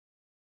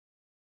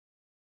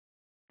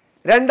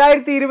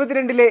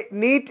2022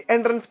 NEET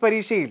entrance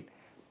പരീക്ഷയിൽ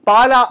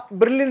പാല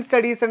brilliant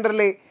study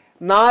സെന്ററിലെ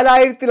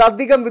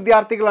 4000-ലധികം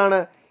വിദ്യാർത്ഥികളാണ്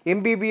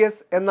MBBS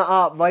എന്ന ആ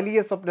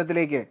വലിയ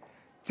സ്വപ്നത്തിലേക്ക്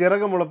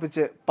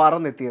ചിറകുമുളപ്പിച്ച്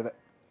പറന്നെത്തിയത്.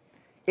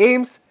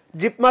 എയിംസ്,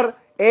 ജിപ്മർ,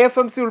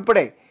 AFMC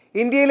ഉൾപ്പെടെ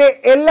ഇന്ത്യയിലെ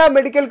എല്ലാ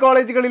മെഡിക്കൽ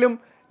കോളേജുകളിലും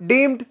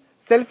ഡീംഡ്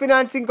സെൽഫ്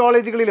ഫിനാൻസിംഗ്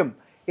കോളേജുകളിലും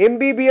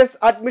MBBS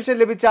അഡ്മിഷൻ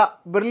ലഭിച്ച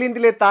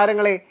ബ്രില്യന്റിലെ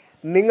താരങ്ങളെ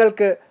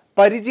നിങ്ങൾക്ക്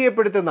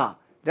പരിചയപ്പെടുത്തുന്ന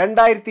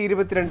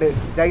 2022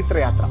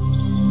 ജൈത്രയാത്ര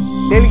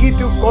ഡൽഹി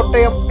ടു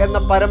കോട്ടയം എന്ന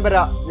പരമ്പര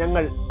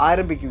ഞങ്ങൾ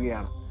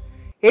ആരംഭിക്കുകയാണ്.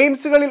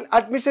 എയിംസുകളിൽ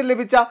അഡ്മിഷൻ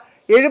ലഭിച്ച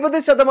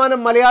 70%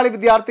 മലയാളി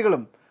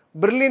വിദ്യാർത്ഥികളും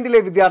ബ്രില്യന്റിലെ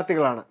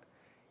വിദ്യാർത്ഥികളാണ്.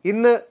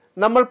 ഇന്ന്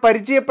നമ്മൾ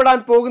പരിചയപ്പെടാൻ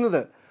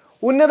പോകുന്നത്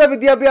ഉന്നത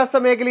വിദ്യാഭ്യാസ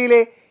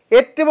മേഖലയിലെ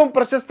ഏറ്റവും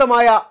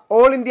പ്രശസ്തമായ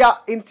all India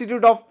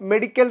institute of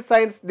medical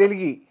science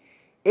Delhi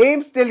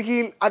AIIMS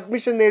ഡൽഹിയിൽ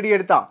അഡ്മിഷൻ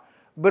നേടിയെടുത്ത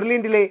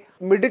ബ്രില്യന്റിലെ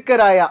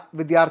മിടുക്കരായ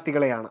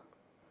വിദ്യാർത്ഥികളെയാണ്.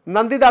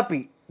 Nanditha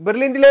P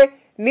ബ്രില്യന്റിലെ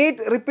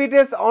NEET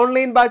repeaters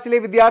online ബാച്ചിലെ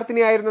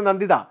വിദ്യാർത്ഥിനിയായിരുന്ന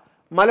Nanditha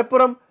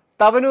Malappuram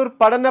Thavanur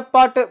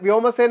പടന്നപ്പാട്ട്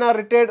വ്യോമസേന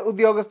റിട്ടയർഡ്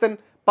ഉദ്യോഗസ്ഥൻ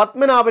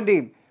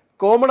പത്മനാഭന്റെയും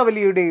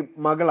കോമളവല്ലിയുടെയും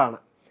മകളാണ്.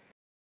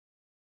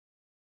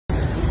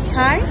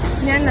 ഹായ്,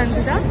 ഞാൻ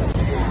Nanditha.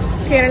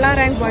 Kerala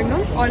rank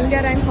 1 all India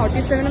rank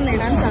 47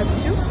 നേടാൻ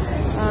സാധിച്ചു.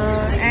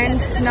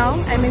 And now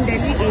I M in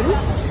Delhi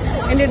AIIMS.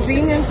 എൻ്റെ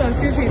ഡ്രീം ഞാൻ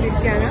പെർസ്യൂ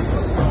ചെയ്തിരിക്കുകയാണ്.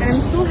 I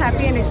M so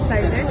happy and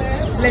excited.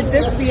 Let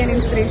this B an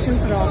inspiration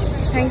for all.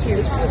 Thank you.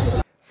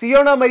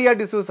 Siyona Maria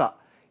D'Souza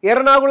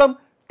Ernakulam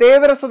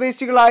Thevara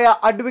സ്വദേശികളായ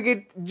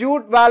advocate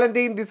Jude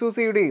Valentine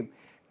ഡിസൂസയുടെയും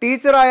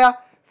ടീച്ചറായ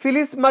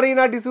Phyllis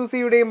Marina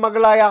ഡിസൂസയുടെയും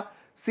മകളായ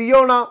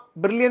Siyona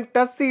brilliant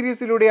test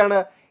സീരീസിലൂടെയാണ്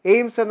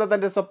AIIMS എന്ന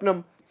തന്റെ സ്വപ്നം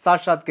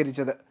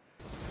സാക്ഷാത്കരിച്ചത്.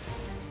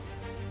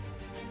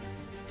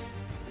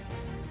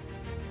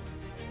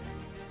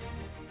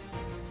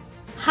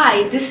 Hi,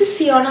 this is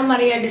Siona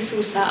Maria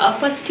D'Souza, a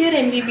first-year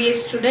MBBS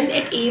student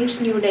at AIIMS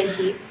New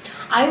Delhi.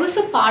 I was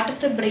a part of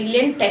the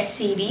Brilliant Test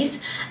Series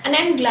and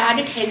I'm glad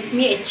it helped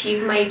me achieve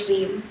my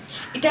dream.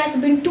 It has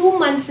been 2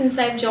 months since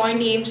I've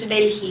joined AIIMS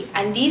Delhi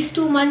and these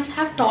 2 months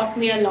have taught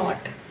me a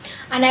lot.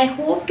 And I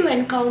hope to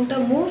encounter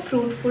more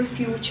fruitful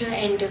future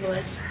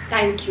endeavors.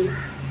 Thank you.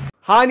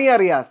 ഹാനിയ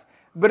Riyas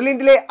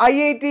ബെർലിനിലെ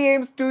IIT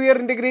AIIMS 2-year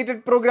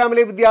integrated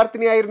പ്രോഗ്രാമിലെ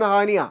വിദ്യാർത്ഥിനിയായിരുന്ന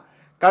ഹാനിയ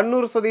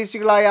കണ്ണൂർ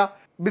സ്വദേശികളായ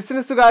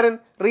ബിസിനസ്സുകാരൻ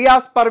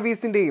Riyas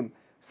പർവീസിന്റെയും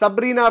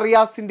Sabrina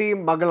റിയാസിന്റെയും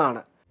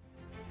മകളാണ്.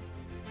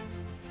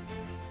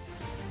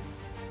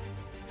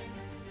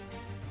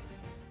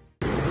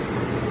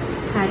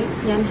 Hi,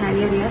 ഞാൻ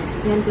ഹാനിയ റിയാസ്.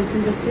 ഞാൻ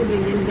 +1+2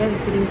 ബ്രില്യൻ്റെ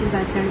residential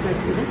ബാച്ചിലാണ്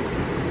പഠിച്ചത്.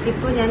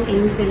 ഇപ്പോൾ ഞാൻ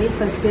AIIMS Delhi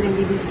first-year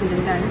MBBS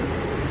സ്റ്റുഡൻ്റാണ്.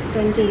 അപ്പോൾ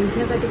എനിക്ക്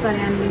എയിംസിനെ പറ്റി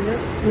പറയാനുള്ളത്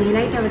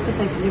മെയിനായിട്ട് അവിടുത്തെ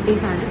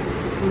ഫെസിലിറ്റീസാണ്.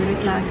 നമ്മുടെ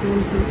ക്ലാസ്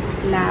റൂംസും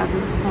ലാബ്,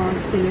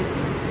 ഹോസ്റ്റല്,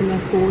 പിന്നെ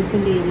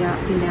സ്പോർട്സിൻ്റെ ഏരിയ,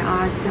 പിന്നെ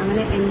ആർട്സ്,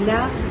 അങ്ങനെ എല്ലാ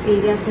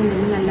ഏരിയാസിലും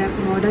തന്നെ നല്ല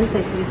മോഡേൺ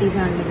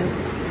ഫെസിലിറ്റീസാണുള്ളത്.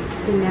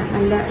 പിന്നെ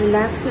നല്ല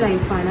റിലാക്സ്ഡ്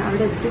ലൈഫാണ്.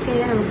 അവിടെ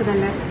എത്തിക്കഴിഞ്ഞാൽ നമുക്ക്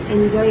നല്ല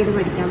എൻജോയ് ചെയ്ത്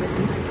പഠിക്കാൻ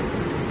പറ്റും.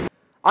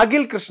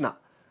 അഖിൽ കൃഷ്ണ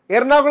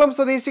എറണാകുളം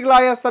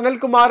സ്വദേശികളായ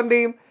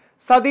സനൽകുമാറിന്റെയും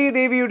സതീ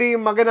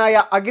ദേവിയുടെയും മകനായ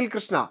Akhil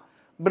Krishna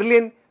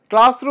brilliant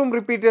class room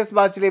repeaters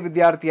ബാച്ചിലെ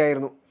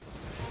വിദ്യാർത്ഥിയായിരുന്നു.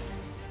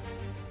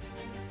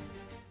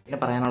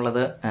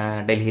 പറയാനുള്ളത്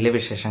ഡൽഹിയിലെ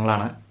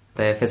വിശേഷങ്ങളാണ്.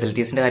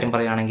 ഫെസിലിറ്റീസിന്റെ കാര്യം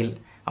പറയുകയാണെങ്കിൽ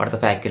അവിടുത്തെ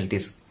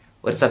ഫാക്കൽറ്റീസ്,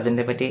 ഒരു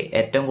സബ്ജക്റ്റിനെ പറ്റി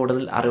ഏറ്റവും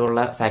കൂടുതൽ അറിവുള്ള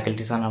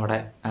ഫാക്കൽറ്റീസാണ് അവിടെ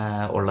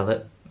ഉള്ളത്.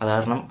 അത്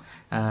കാരണം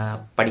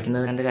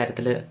പഠിക്കുന്നതിന്റെ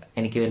കാര്യത്തിൽ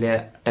എനിക്ക് വലിയ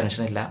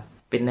ടെൻഷനില്ല.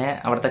 പിന്നെ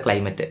അവിടുത്തെ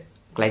ക്ലൈമറ്റ്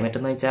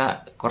എന്ന് വെച്ചാൽ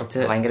കുറച്ച്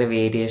ഭയങ്കര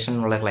വേരിയേഷൻ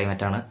ഉള്ള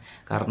ക്ലൈമറ്റാണ്.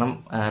 കാരണം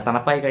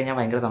തണുപ്പായി കഴിഞ്ഞാൽ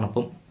ഭയങ്കര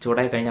തണുപ്പും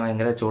ചൂടായി കഴിഞ്ഞാൽ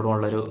ഭയങ്കര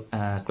ചൂടുമുള്ളൊരു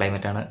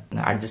ക്ലൈമറ്റാണ്.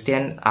 അഡ്ജസ്റ്റ്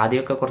ചെയ്യാൻ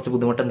ആദ്യമൊക്കെ കുറച്ച്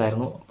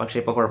ബുദ്ധിമുട്ടുണ്ടായിരുന്നു, പക്ഷെ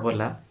ഇപ്പോൾ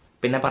കുഴപ്പമില്ല.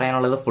 പിന്നെ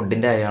പറയാനുള്ളത്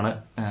ഫുഡിന്റെ കാര്യമാണ്.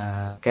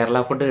 കേരള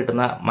ഫുഡ്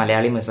കിട്ടുന്ന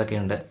മലയാളി മെസ്സൊക്കെ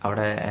ഉണ്ട്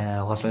അവിടെ.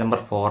 Hostel number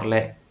 4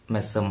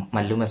 മെസ്സും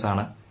Mallu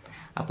മെസ്സാണ്.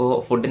 അപ്പോൾ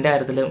ഫുഡിന്റെ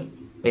കാര്യത്തിൽ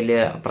വലിയ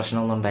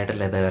പ്രശ്നമൊന്നും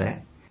ഉണ്ടായിട്ടില്ല ഇതുവരെ.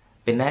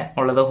 പിന്നെ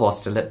ഉള്ളത്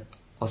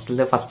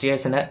ഹോസ്റ്റലിൽ ഫസ്റ്റ്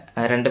ഇയേഴ്സിന്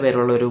 2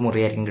 പേരുള്ള ഒരു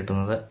മുറിയായിരിക്കും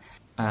കിട്ടുന്നത്.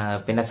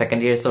 പിന്നെ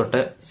സെക്കൻഡ് ഇയേഴ്സ് തൊട്ട്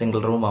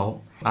സിംഗിൾ റൂം ആവും.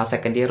 ആ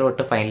സെക്കൻഡ് ഇയർ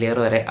തൊട്ട് ഫൈനൽ ഇയർ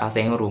വരെ ആ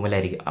സെയിം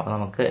റൂമിലായിരിക്കും. അപ്പൊ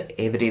നമുക്ക്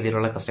ഏത്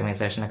രീതിയിലുള്ള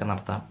കസ്റ്റമൈസേഷൻ ഒക്കെ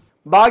നടത്താം.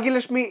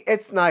 Bhagyalakshmi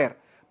H Nair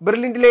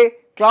ബ്രില്യന്റിലെ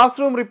class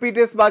room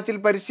repeaters ബാച്ചിൽ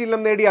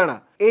പരിശീലനം നേടിയാണ്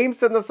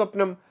എയിംസ് എന്ന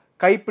സ്വപ്നം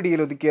കൈപ്പിടിയിൽ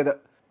ഒതുക്കിയത്.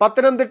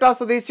 പത്തനംതിട്ട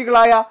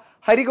സ്വദേശികളായ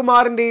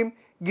ഹരികുമാറിന്റെയും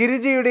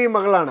ഗിരിജയുടെയും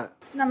മകളാണ്.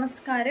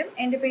 നമസ്കാരം,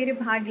 എൻ്റെ പേര്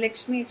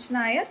ഭാഗ്യലക്ഷ്മി എച്ച്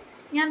നായർ.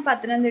 ഞാൻ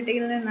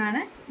പത്തനംതിട്ടയിൽ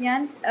നിന്നാണ്. ഞാൻ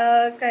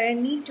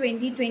നീറ്റ്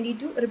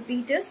 2022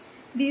 റിപ്പീറ്റേഴ്സ്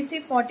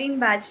DC14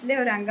 ബാച്ചിലെ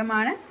ഒരു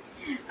അംഗമാണ്.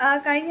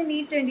 കഴിഞ്ഞ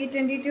നീറ്റ്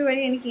 2022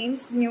 വഴി എനിക്ക്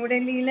എയിംസ്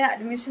ന്യൂഡൽഹിയിൽ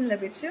അഡ്മിഷൻ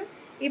ലഭിച്ചു.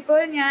 ഇപ്പോൾ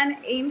ഞാൻ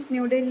AIIMS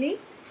New Delhi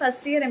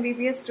first-year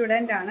MBBS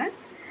student ആണ്.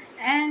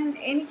 ആൻഡ്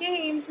എനിക്ക്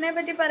എയിംസിനെ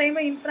പറ്റി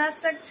പറയുമ്പോൾ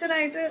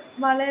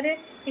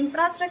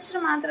ഇൻഫ്രാസ്ട്രക്ചർ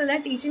മാത്രമല്ല,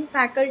 ടീച്ചിങ്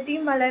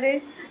ഫാക്കൽറ്റിയും വളരെ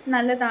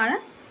നല്ലതാണ്.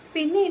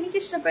 പിന്നെ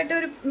എനിക്കിഷ്ടപ്പെട്ട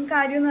ഒരു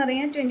കാര്യം എന്ന്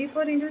പറയുന്നത്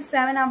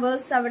 24/7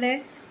 hours അവിടെ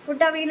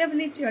ഫുഡ്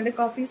അവൈലബിലിറ്റി ഉണ്ട്.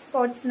 Coffee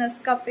spots,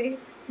 Nescafe,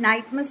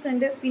 night mess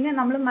ഉണ്ട്. പിന്നെ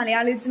നമ്മൾ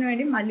മലയാളീസിന്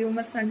വേണ്ടി മല്ലു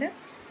മെസ് ഉണ്ട്.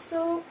 സോ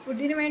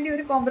ഫുഡിന് വേണ്ടി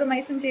ഒരു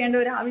കോംപ്രമൈസും ചെയ്യേണ്ട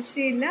ഒരു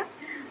ആവശ്യമില്ല.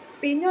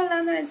 പിന്നെ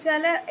ഉള്ളതെന്ന്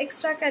വെച്ചാൽ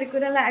എക്സ്ട്രാ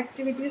കരിക്കുലർ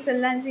ആക്ടിവിറ്റീസ്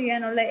എല്ലാം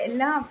ചെയ്യാനുള്ള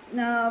എല്ലാ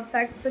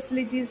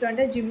ഫെസിലിറ്റീസും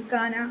ഉണ്ട്.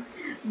 Gymkhana,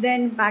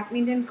 then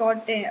badminton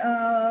court,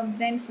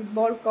 then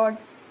football court,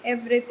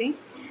 everything.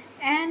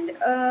 And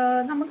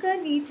നമുക്ക്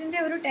നീറ്റിൻ്റെ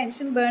ഒരു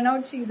ടെൻഷൻ ബേൺ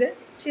ഔട്ട് ചെയ്ത്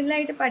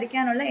ചില്ലായിട്ട്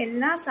പഠിക്കാനുള്ള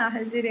എല്ലാ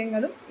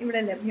സാഹചര്യങ്ങളും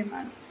ഇവിടെ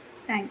ലഭ്യമാണ്.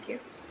 Thank you.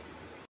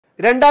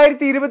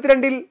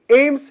 2022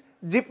 എയിംസ്,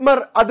 ജിപ്മർ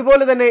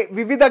അതുപോലെ തന്നെ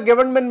വിവിധ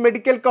ഗവൺമെന്റ്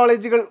മെഡിക്കൽ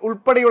കോളേജുകൾ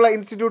ഉൾപ്പെടെയുള്ള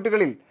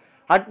ഇൻസ്റ്റിറ്റ്യൂട്ടുകളിൽ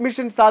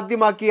അഡ്മിഷൻ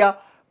സാധ്യമാക്കിയ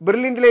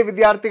ബ്രില്യന്റിലെ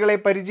വിദ്യാർത്ഥികളെ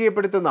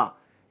പരിചയപ്പെടുത്തുന്ന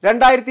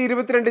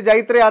 2022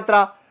 ജൈത്രയാത്ര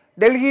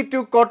ഡൽഹി ടു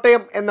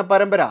കോട്ടയം എന്ന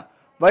പരമ്പര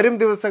വരും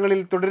ദിവസങ്ങളിൽ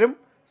തുടരും.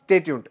 Stay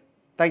tuned.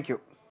 Thank you.